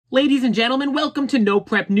Ladies and gentlemen, welcome to No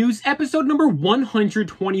Prep News, episode number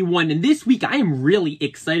 121. And this week, I am really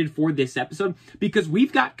excited for this episode because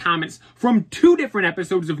we've got comments from two different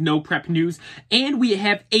episodes of No Prep News, and we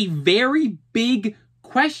have a very big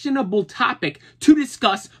questionable topic to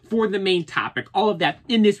discuss for the main topic. All of that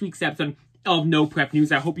in this week's episode of No Prep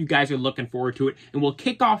News. I hope you guys are looking forward to it. And we'll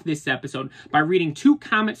kick off this episode by reading two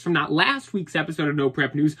comments from not last week's episode of No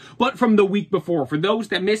Prep News, but from the week before. For those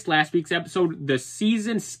that missed last week's episode, the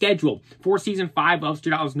season schedule for season 5 of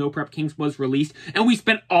Stradala's No Prep Kings was released, and we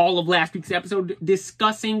spent all of last week's episode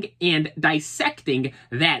discussing and dissecting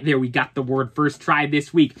that. There, we got the word first try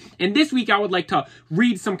this week. And this week, I would like to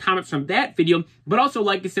read some comments from that video, but also,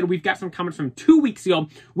 like I said, we've got some comments from 2 weeks ago,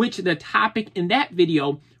 which the topic in that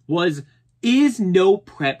video was, is No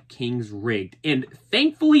Prep Kings rigged? And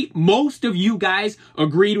thankfully, most of you guys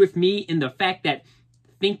agreed with me in the fact that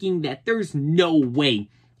thinking that there's no way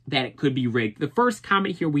that it could be rigged. The first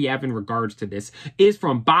comment here we have in regards to this is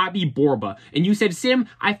from Bobby Borba. And you said, Sim,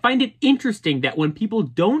 I find it interesting that when people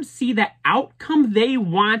don't see the outcome they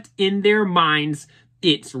want in their minds,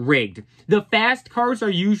 it's rigged. The fast cars are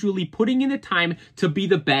usually putting in the time to be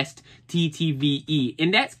the best TTVE.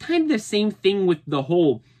 And that's kind of the same thing with the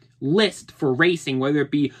whole list for racing, whether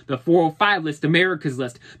it be the 405 list, America's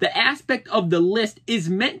list. The aspect of the list is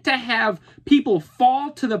meant to have people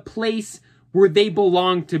fall to the place where they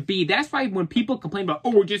belong to be. That's why when people complain about,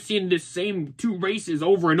 oh, we're just seeing the same 2 races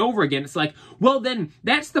over and over again, it's like, well, then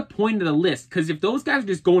that's the point of the list. Because if those guys are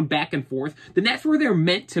just going back and forth, then that's where they're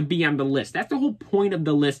meant to be on the list. That's the whole point of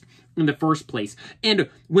the list in the first place. And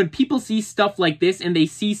when people see stuff like this and they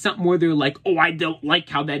see something where they're like, oh, I don't like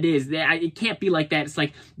how that is, it can't be like that. It's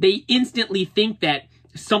like they instantly think that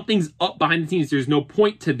something's up behind the scenes. There's no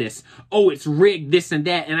point to this. Oh, it's rigged, this and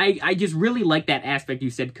that. And I just really like that aspect you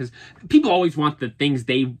said, because people always want the things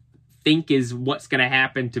they think is what's going to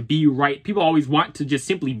happen to be right. People always want to just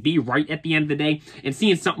simply be right at the end of the day. And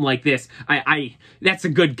seeing something like this, that's a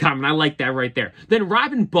good comment. I like that right there. Then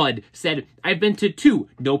Robin Budd said, I've been to 2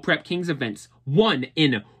 No Prep Kings events. 1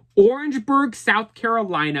 in Orangeburg, South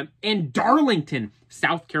Carolina, and Darlington,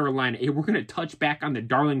 South Carolina. Hey, we're going to touch back on the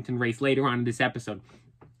Darlington race later on in this episode.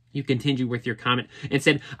 You continue with your comment and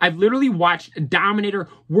said, I've literally watched Dominator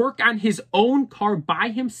work on his own car by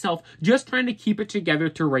himself, just trying to keep it together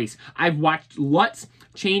to race. I've watched Lutz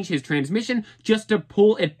change his transmission just to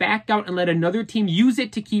pull it back out and let another team use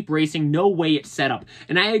it to keep racing. No way it's set up.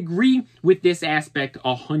 And I agree with this aspect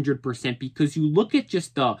 100%, because you look at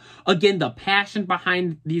just the passion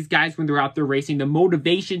behind these guys when they're out there racing, the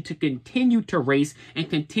motivation to continue to race and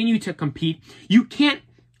continue to compete. You can't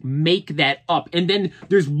make that up. And then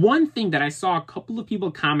there's one thing that I saw a couple of people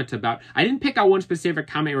comment about. I didn't pick out one specific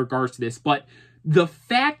comment in regards to this, but the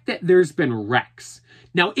fact that there's been wrecks.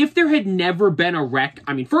 Now, if there had never been a wreck,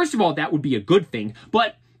 I mean, first of all, that would be a good thing.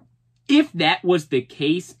 But if that was the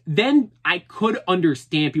case, then I could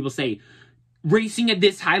understand people say, racing at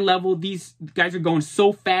this high level, these guys are going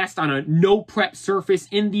so fast on a no prep surface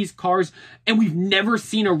in these cars, and we've never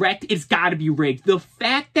seen a wreck. It's got to be rigged. The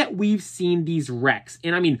fact that we've seen these wrecks,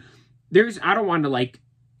 and I mean, I don't want to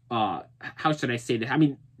how should I say that? I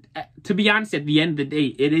mean, to be honest, at the end of the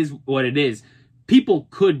day, it is what it is.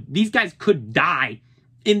 These guys could die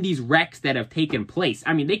in these wrecks that have taken place.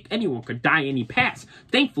 I mean, anyone could die any pass.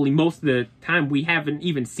 Thankfully, most of the time, we haven't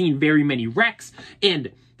even seen very many wrecks.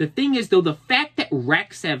 And the thing is, though, the fact that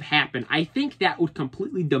wrecks have happened, I think that would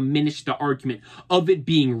completely diminish the argument of it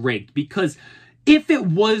being rigged. Because if it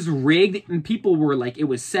was rigged and people were like, it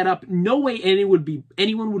was set up, no way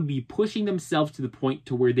anyone would be pushing themselves to the point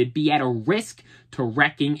to where they'd be at a risk to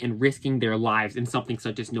wrecking and risking their lives in something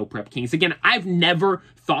such as No Prep Kings. Again, I've never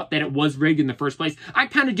thought that it was rigged in the first place. I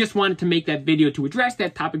kind of just wanted to make that video to address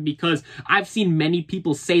that topic because I've seen many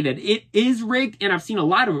people say that it is rigged, and I've seen a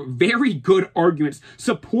lot of very good arguments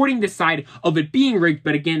supporting the side of it being rigged.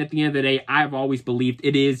 But again, at the end of the day, I've always believed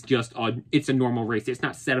it is just it's a normal race. It's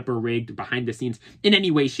not set up or rigged behind the scenes in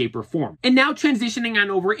any way, shape, or form. And now transitioning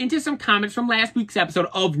on over into some comments from last week's episode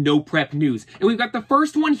of No Prep News. And we've got the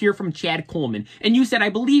first one here from Chad Coleman. And you said, I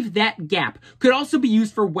believe that gap could also be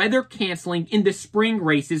used for weather canceling in the spring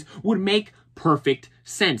races would make perfect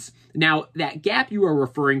sense. Now, that gap you are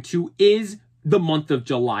referring to is the month of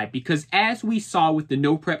July, because as we saw with the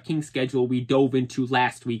No Prep King schedule we dove into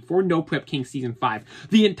last week for No Prep King Season 5,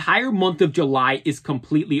 the entire month of July is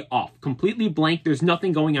completely off, completely blank. There's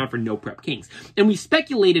nothing going on for No Prep Kings. And we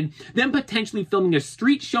speculated them potentially filming a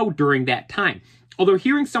street show during that time. Although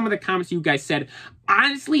hearing some of the comments you guys said,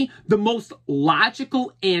 honestly, the most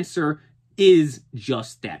logical answer is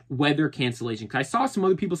just that, weather cancellation. Because I saw some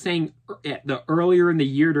other people saying earlier in the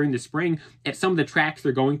year during the spring, at some of the tracks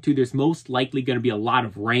they're going to, there's most likely going to be a lot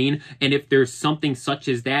of rain. And if there's something such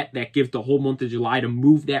as that gives the whole month of July to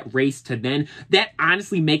move that race to then, that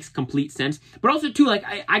honestly makes complete sense. But also too, like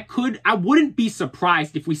I wouldn't be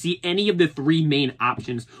surprised if we see any of the three main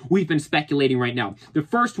options we've been speculating right now. The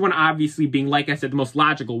first one obviously being, like I said, the most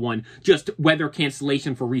logical one, just weather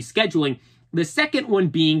cancellation for rescheduling. The second one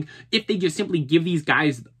being if they just simply give these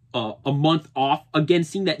guys a month off. Again,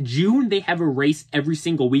 seeing that June they have a race every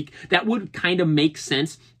single week, that would kind of make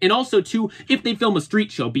sense. And also, too, if they film a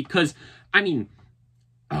street show, because, I mean,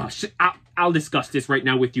 I'll discuss this right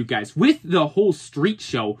now with you guys. With the whole street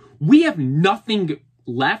show, we have nothing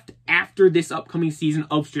left after this upcoming season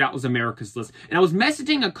of Street Outlaws America's List. And I was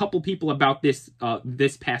messaging a couple people about this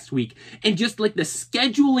this past week, and just like the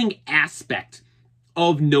scheduling aspect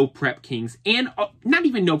of No Prep Kings, and not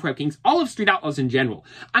even No Prep Kings, all of Street Outlaws in general.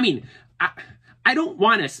 I mean, I don't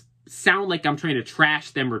want to sound like I'm trying to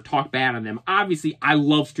trash them or talk bad on them. Obviously, I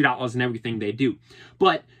love Street Outlaws and everything they do.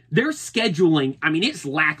 But their scheduling, I mean, it's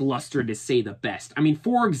lackluster to say the best. I mean,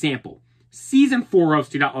 for example, Season 4 of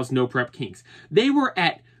Street Outlaws No Prep Kings, they were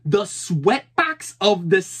at the Sweatbox of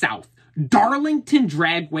the South, Darlington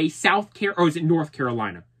Dragway, North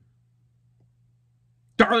Carolina?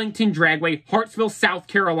 Darlington Dragway, Hartsville, South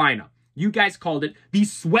Carolina. You guys called it the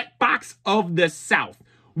Sweatbox of the South.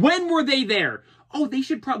 When were they there? Oh, they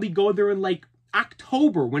should probably go there in like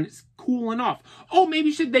October when it's cooling off. Oh,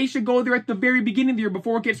 maybe they should go there at the very beginning of the year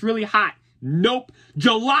before it gets really hot. Nope.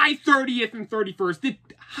 July 30th and 31st. The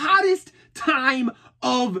hottest time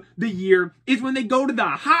of the year is when they go to the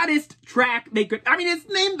hottest track they could. I mean, it's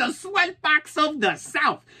named the Sweatbox of the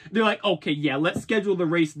South. They're like, okay, yeah, let's schedule the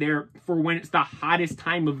race there for when it's the hottest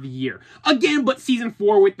time of the year. Again, but Season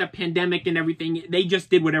 4 with the pandemic and everything, they just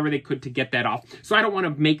did whatever they could to get that off. So I don't want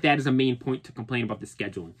to make that as a main point to complain about the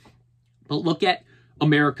scheduling. But look at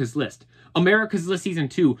America's List. America's List Season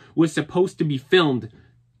 2 was supposed to be filmed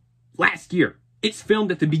last year. It's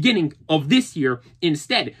filmed at the beginning of this year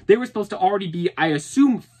instead. They were supposed to already be, I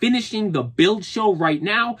assume, finishing the build show right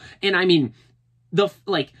now. And I mean,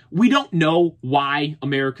 we don't know why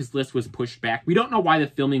America's List was pushed back. We don't know why the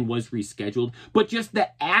filming was rescheduled. But just the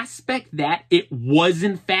aspect that it was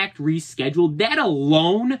in fact rescheduled, that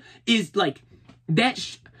alone is like,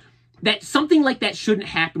 that something like that shouldn't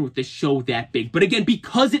happen with a show that big. But again,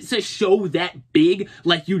 because it's a show that big,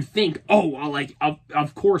 like you'd think, oh, well, like,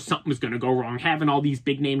 of course something's going to go wrong. Having all these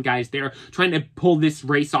big name guys there trying to pull this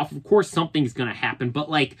race off, of course something's going to happen. But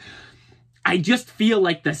like, I just feel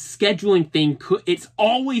like the scheduling thing, it's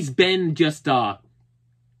always been just,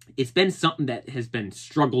 it's been something that has been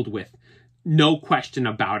struggled with. No question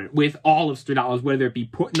about it. With all of Street Outlaws, whether it be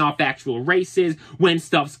putting off actual races, when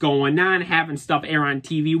stuff's going on, having stuff air on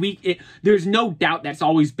TV, there's no doubt that's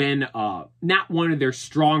always been not one of their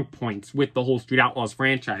strong points with the whole Street Outlaws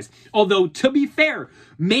franchise. Although, to be fair,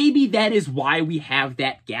 maybe that is why we have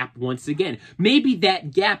that gap once again. Maybe that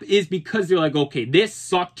gap is because they're like, okay, this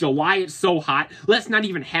sucked. July, it's so hot. Let's not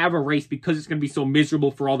even have a race because it's going to be so miserable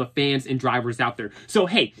for all the fans and drivers out there. So,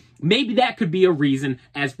 hey, maybe that could be a reason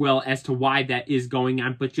as well as to why that is going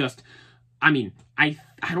on. But just, I mean, I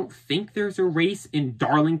don't think there's a race in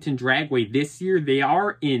Darlington Dragway this year. They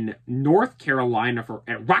are in North Carolina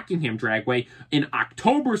at Rockingham Dragway in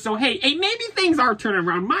October. So, hey, maybe things are turning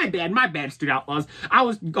around. My bad, Street Outlaws. I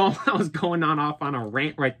was going off on a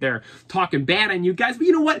rant right there, talking bad on you guys. But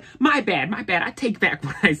you know what? My bad. I take back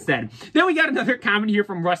what I said. Then we got another comment here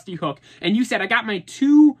from Rusty Hook. And you said, I got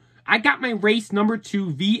my race number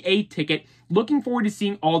 2 VA ticket. Looking forward to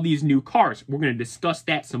seeing all these new cars. We're going to discuss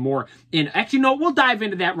that some more. And actually, no, we'll dive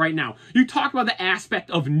into that right now. You talk about the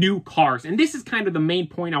aspect of new cars. And this is kind of the main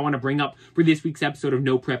point I want to bring up for this week's episode of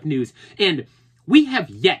No Prep News. And we have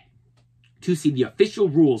yet to see the official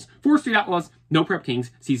rules for Street Outlaws No Prep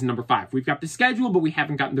Kings Season number 5. We've got the schedule, but we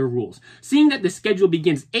haven't gotten the rules. Seeing that the schedule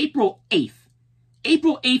begins April 8th,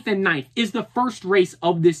 April 8th and 9th is the first race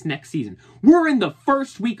of this next season. We're in the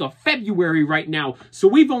first week of February right now, so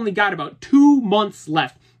we've only got about 2 months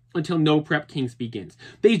left until No Prep Kings begins.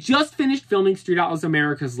 They just finished filming Street Outlaws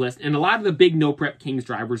America's List, and a lot of the big No Prep Kings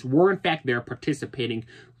drivers were in fact there participating,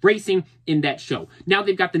 racing in that show. Now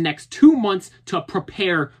they've got the next 2 months to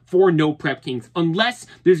prepare for No Prep Kings, unless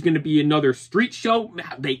there's going to be another street show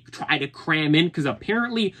they try to cram in, because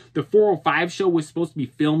apparently the 405 show was supposed to be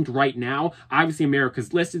filmed right now. Obviously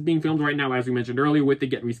America's List is being filmed right now, as we mentioned earlier, with it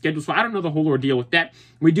getting rescheduled, so I don't know the whole ordeal with that.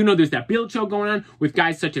 We do know there's that build show going on with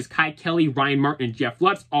guys such as Kai Kelly, Ryan Martin, and Jeff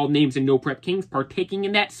Lutz, all names in No Prep Kings partaking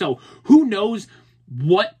in that, so who knows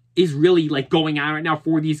what is really like going on right now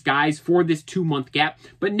for these guys for this 2-month gap.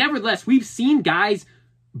 But nevertheless, we've seen guys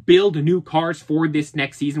build new cars for this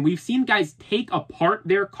next season. We've seen guys take apart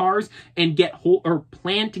their cars and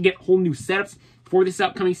plan to get whole new setups for this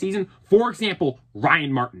upcoming season. For example,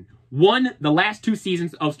 Ryan Martin won the last 2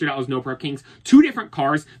 seasons of Straight Outlaws No Prep Kings, 2 different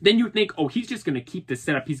cars. Then you would think, oh, he's just going to keep the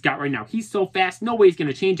setup he's got right now. He's so fast, no way he's going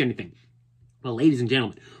to change anything. Well, ladies and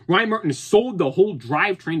gentlemen, Ryan Martin sold the whole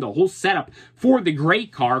drivetrain, the whole setup for the gray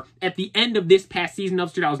car at the end of this past season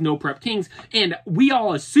of Straight Outlaws No Prep Kings. And we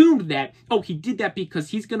all assumed that, oh, he did that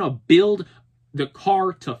because he's going to build the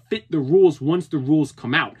car to fit the rules once the rules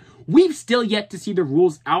come out. We've still yet to see the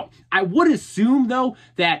rules out. I would assume, though,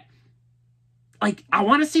 that like, I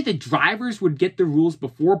want to say the drivers would get the rules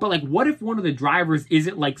before, but like, what if one of the drivers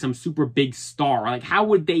isn't like some super big star? Like, how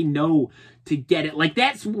would they know to get it? Like,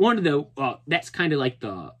 that's one of the, that's kind of like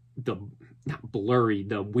the not blurry,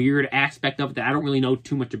 the weird aspect of it that I don't really know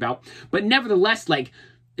too much about. But nevertheless, like,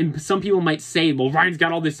 and some people might say, well, Ryan's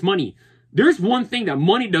got all this money. There's one thing that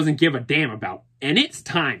money doesn't give a damn about, and it's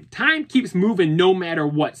time. Time keeps moving no matter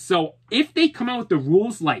what. So if they come out with the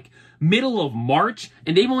rules like middle of March,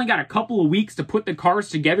 and they've only got a couple of weeks to put the cars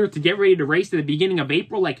together to get ready to race at the beginning of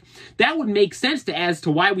April, like, that would make sense as to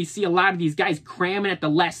why we see a lot of these guys cramming at the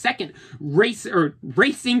last second,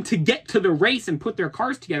 racing to get to the race and put their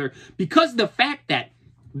cars together, because of the fact that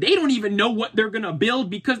they don't even know what they're going to build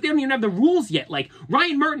because they don't even have the rules yet. Like,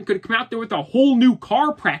 Ryan Martin could come out there with a whole new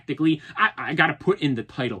car practically. I got to put in the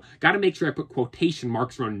title. Got to make sure I put quotation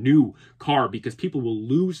marks around new car because people will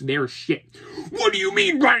lose their shit. What do you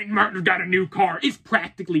mean Ryan Martin's got a new car? It's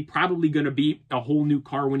practically probably going to be a whole new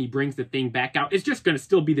car when he brings the thing back out. It's just going to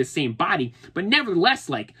still be the same body. But nevertheless,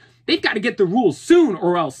 like, they've got to get the rules soon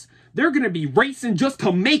or else they're going to be racing just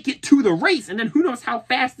to make it to the race. And then who knows how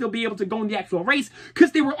fast they'll be able to go in the actual race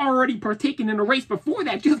because they were already partaking in a race before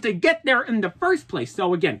that just to get there in the first place.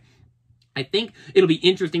 So again, I think it'll be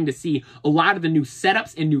interesting to see a lot of the new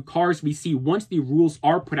setups and new cars we see once the rules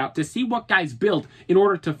are put out to see what guys build in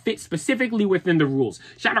order to fit specifically within the rules.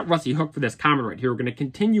 Shout out Rusty Hook for this comment right here. We're going to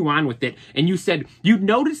continue on with it. And you said, you'd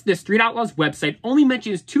noticed the Street Outlaws website only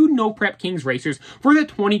mentions 2 No Prep Kings racers for the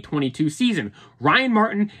 2022 season, Ryan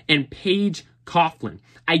Martin and Paige Coughlin.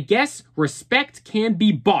 I guess respect can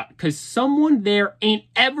be bought because someone there ain't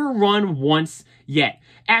ever run once yet.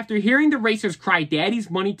 After hearing the racers cry daddy's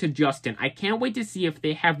money to Justin, I can't wait to see if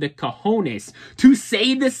they have the cojones to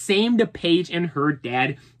say the same to Paige and her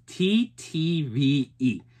dad,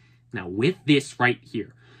 TTVE. Now, with this right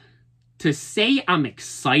here, to say I'm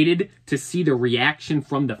excited to see the reaction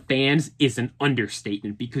from the fans is an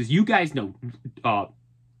understatement because you guys know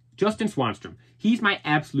Justin Swanstrom, he's my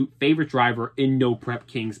absolute favorite driver in No Prep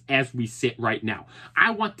Kings as we sit right now.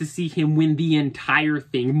 I want to see him win the entire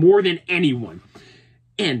thing more than anyone.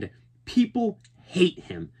 And people hate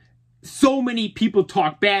him. So many people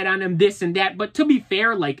talk bad on him, this and that. But to be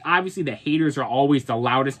fair, like, obviously the haters are always the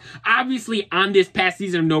loudest. Obviously, on this past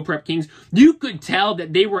season of No Prep Kings, you could tell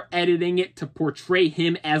that they were editing it to portray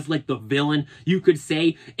him as, like, the villain, you could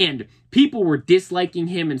say. And people were disliking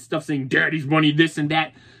him and stuff, saying, daddy's money, this and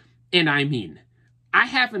that. And I mean, I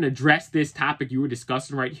haven't addressed this topic you were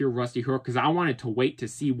discussing right here, Rusty Hook, because I wanted to wait to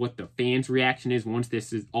see what the fans' reaction is once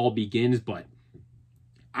this all begins, but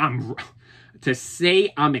to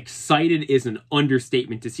say I'm excited is an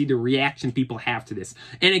understatement to see the reaction people have to this.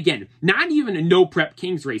 And again, not even a No Prep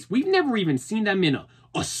Kings race. We've never even seen them in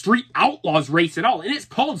a Street Outlaws race at all. And it's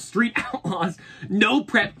called Street Outlaws No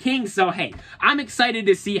Prep Kings. So, hey, I'm excited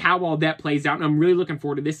to see how all that plays out. And I'm really looking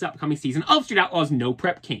forward to this upcoming season of Street Outlaws No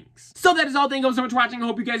Prep Kings. So that is all. Thank you all so much for watching. I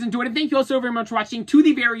hope you guys enjoyed it. Thank you all so very much for watching to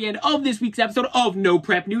the very end of this week's episode of No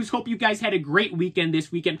Prep News. Hope you guys had a great weekend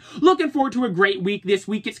this weekend. Looking forward to a great week this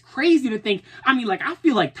week. It's crazy to think. I mean, like, I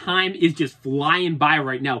feel like time is just flying by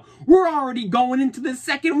right now. We're already going into the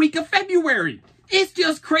second week of February. It's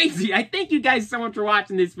just crazy. I thank you guys so much for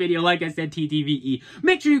watching this video. Like I said, TTVE.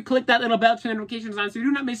 Make sure you click that little bell to turn notifications on so you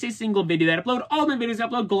do not miss a single video that I upload. All my videos I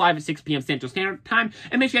upload go live at 6 p.m. Central Standard Time.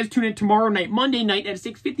 And make sure you guys tune in tomorrow night, Monday night at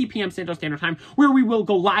 6:50 p.m. Central Standard Time, where we will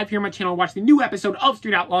go live here on my channel and watch the new episode of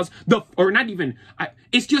Street Outlaws.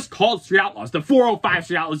 It's just called Street Outlaws. The 405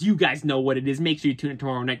 Street Outlaws. You guys know what it is. Make sure you tune in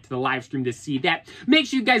tomorrow night to the live stream to see that. Make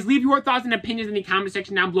sure you guys leave your thoughts and opinions in the comment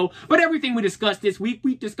section down below. But everything we discussed this week,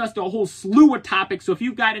 we discussed a whole slew of topics topic. So if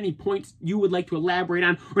you've got any points you would like to elaborate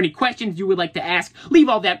on or any questions you would like to ask, leave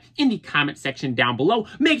all that in the comment section down below.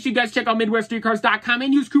 Make sure you guys check out MidwestStreetCars.com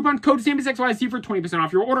and use coupon code SAMUSXYZ for 20%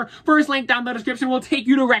 off your order. First link down in the description will take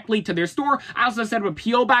you directly to their store. I also set up a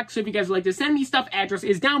P.O. box, so if you guys would like to send me stuff, address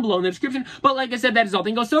is down below in the description. But like I said, that is all.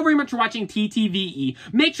 Thank you so very much for watching TTVE.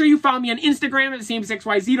 Make sure you follow me on Instagram at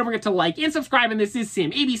SAMUSXYZ. Don't forget to like and subscribe. And this is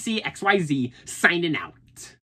Sam ABC XYZ signing out.